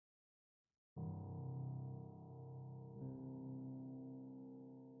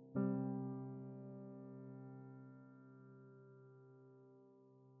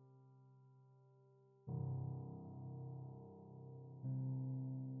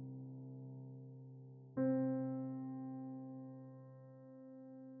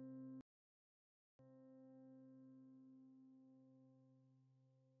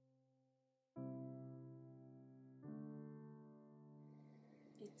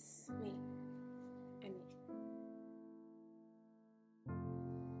It's me, Emmy.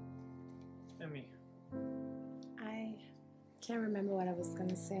 Emmy, I can't remember what I was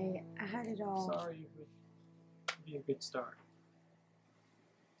gonna say. I had it all. sorry would be a good start.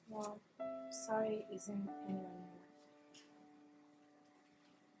 Well, sorry isn't anyone here.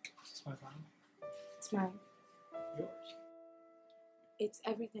 Is this my phone? It's mine. Yours? It's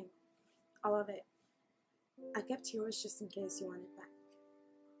everything. All of it. I kept yours just in case you want it back.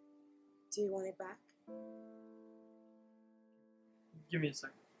 Do you want it back? Give me a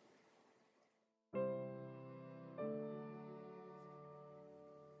second.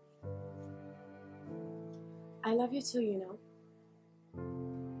 I love you too, you know.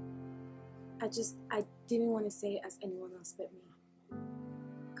 I didn't want to say it as anyone else but me.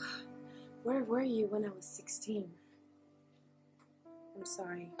 God, where were you when I was 16? I'm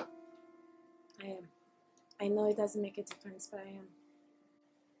sorry. I am. I know it doesn't make a difference, but I am.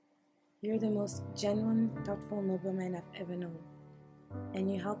 You're the most genuine, thoughtful nobleman I've ever known.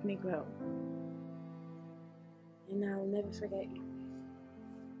 And you helped me grow. And I'll never forget you.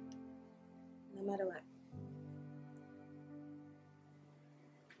 No matter what.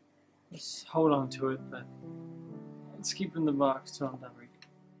 Let's hold on to it, but let's keep it in the box till I'm done reading.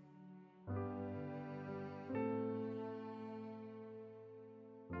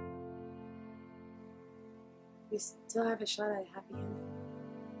 We still have a shot at a happy ending.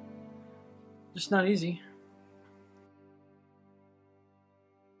 Just not easy.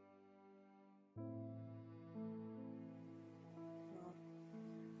 Well,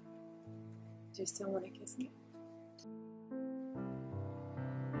 do you still want to kiss me?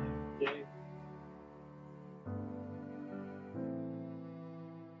 Yeah.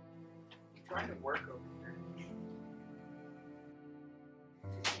 I'm trying to work over here.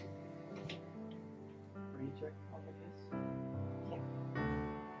 Rain check on the kiss? Yeah.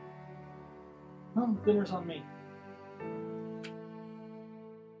 Oh, dinner's on me.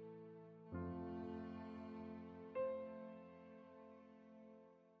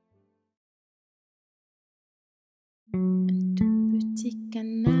 Un tout petit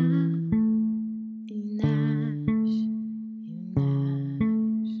canard, il nage,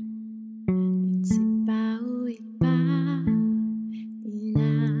 il ne sait pas où il part, il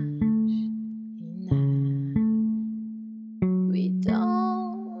nage, Oui,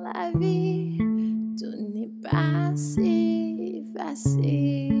 dans la vie, tout n'est pas si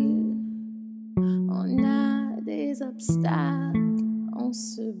facile, on a des obstacles, on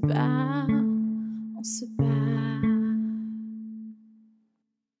se bat.